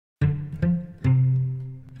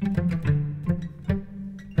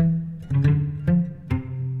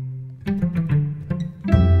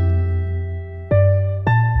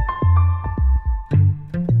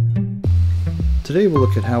Today we'll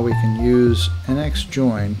look at how we can use NX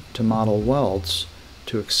Join to model welds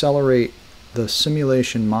to accelerate the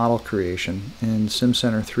simulation model creation in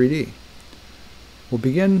SimCenter 3D. We'll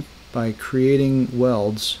begin by creating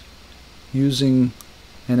welds using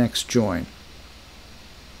NX Join.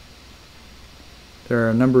 There are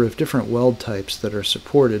a number of different weld types that are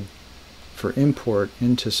supported for import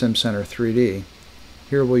into SimCenter 3D.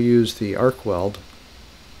 Here we'll use the arc weld.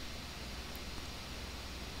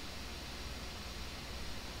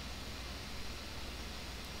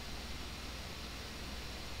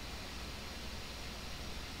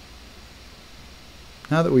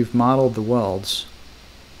 Now that we've modeled the welds,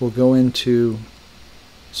 we'll go into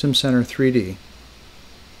SimCenter 3D.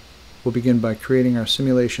 We'll begin by creating our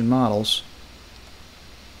simulation models,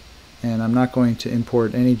 and I'm not going to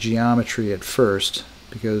import any geometry at first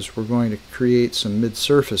because we're going to create some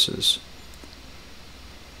mid-surfaces.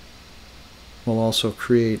 We'll also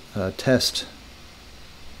create a test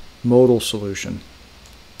modal solution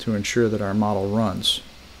to ensure that our model runs.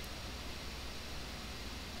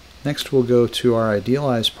 Next we'll go to our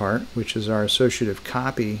idealized part, which is our associative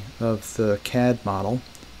copy of the CAD model,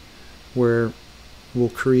 where we'll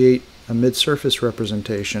create a mid-surface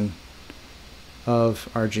representation of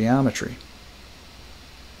our geometry.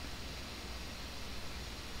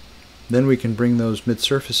 Then we can bring those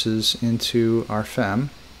mid-surfaces into our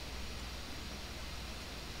FEM.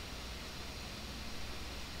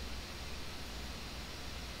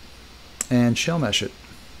 And shell mesh it.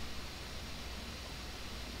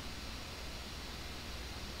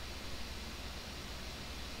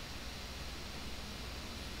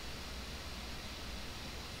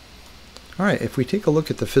 Alright, if we take a look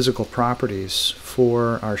at the physical properties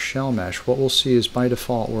for our shell mesh, what we'll see is by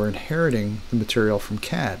default we're inheriting the material from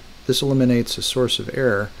CAD. This eliminates a source of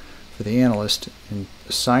error for the analyst in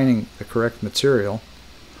assigning the correct material.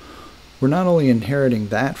 We're not only inheriting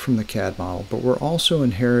that from the CAD model, but we're also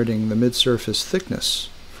inheriting the mid-surface thickness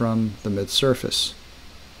from the mid-surface.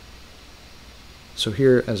 So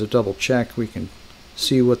here, as a double check, we can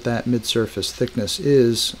see what that mid-surface thickness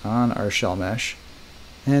is on our shell mesh.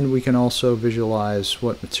 And we can also visualize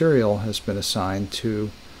what material has been assigned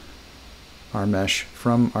to our mesh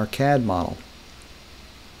from our CAD model.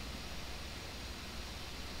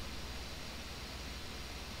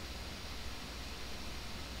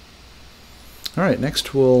 Alright,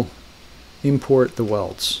 next we'll import the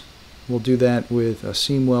welds. We'll do that with a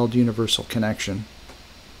seam weld universal connection.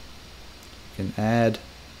 We can add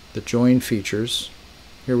the join features.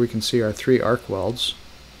 Here we can see our 3 arc welds.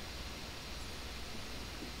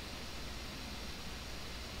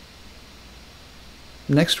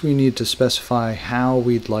 Next we need to specify how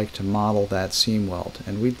we'd like to model that seam weld,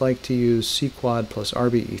 and we'd like to use C-Quad plus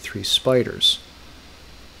RBE3 spiders.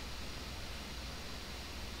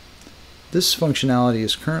 This functionality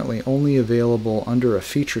is currently only available under a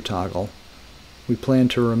feature toggle. We plan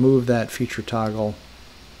to remove that feature toggle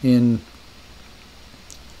in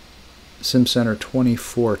SimCenter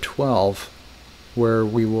 2412, where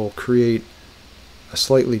we will create a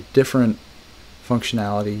slightly different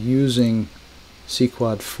functionality using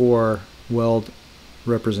C-Quad 4 weld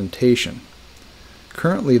representation.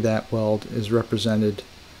 Currently that weld is represented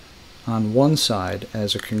on one side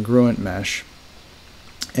as a congruent mesh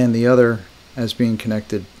and the other as being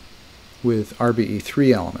connected with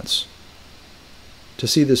RBE3 elements. To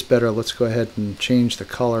see this better, let's go ahead and change the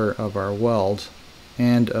color of our weld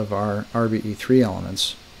and of our RBE3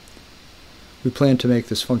 elements. We plan to make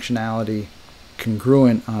this functionality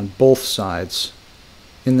congruent on both sides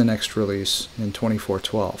in the next release in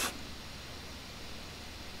 2412.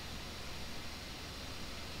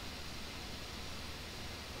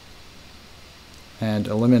 And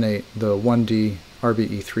eliminate the 1D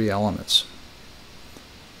RBE3 elements.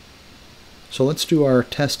 So let's do our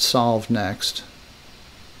test solve next.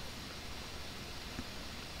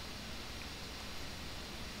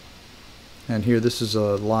 And here this is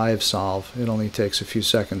a live solve. It only takes a few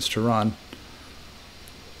seconds to run.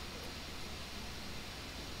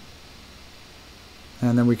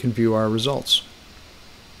 And then we can view our results.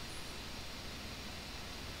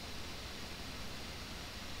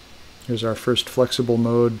 Here's our first flexible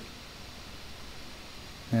mode,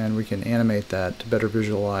 and we can animate that to better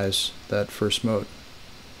visualize that first mode.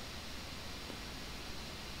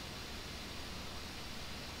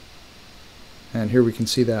 And here we can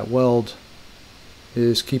see that weld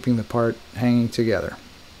is keeping the part hanging together.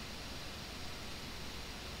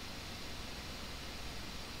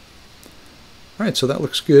 Alright, so that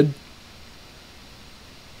looks good.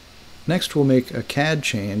 Next we'll make a CAD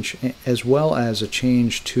change as well as a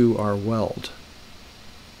change to our weld.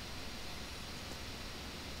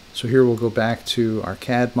 So here we'll go back to our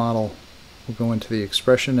CAD model, we'll go into the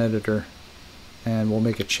expression editor, and we'll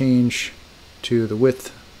make a change to the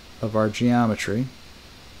width of our geometry.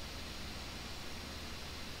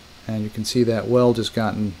 And you can see that weld has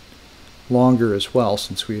gotten longer as well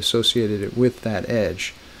since we associated it with that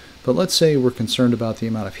edge. But let's say we're concerned about the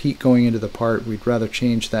amount of heat going into the part. We'd rather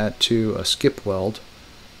change that to a skip weld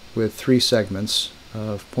with 3 segments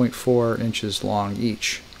of 0.4 inches long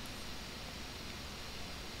each.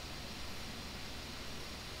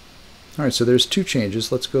 Alright, so there's 2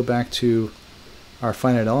 changes. Let's go back to our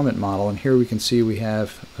finite element model, and here we can see we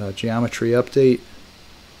have a geometry update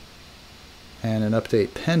and an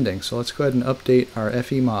update pending. So let's go ahead and update our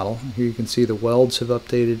FE model. Here you can see the welds have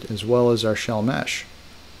updated as well as our shell mesh.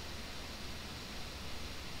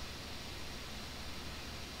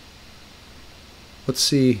 Let's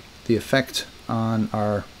see the effect on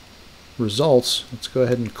our results. Let's go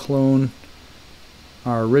ahead and clone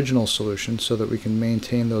our original solution so that we can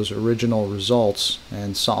maintain those original results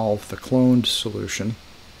and solve the cloned solution.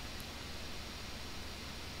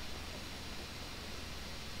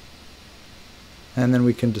 And then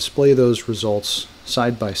we can display those results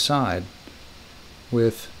side by side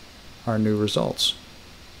with our new results.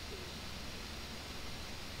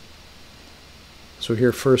 So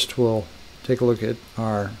here first we'll take a look at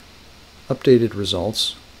our updated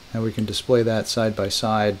results, and we can display that side by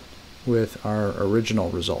side with our original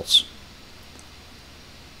results.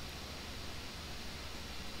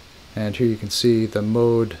 And here you can see the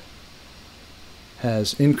mode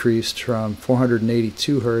has increased from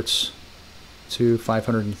 482 Hertz to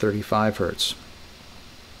 535 Hertz.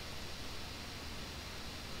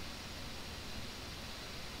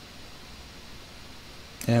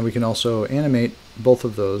 And we can also animate both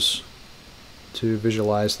of those to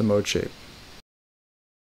visualize the mode shape.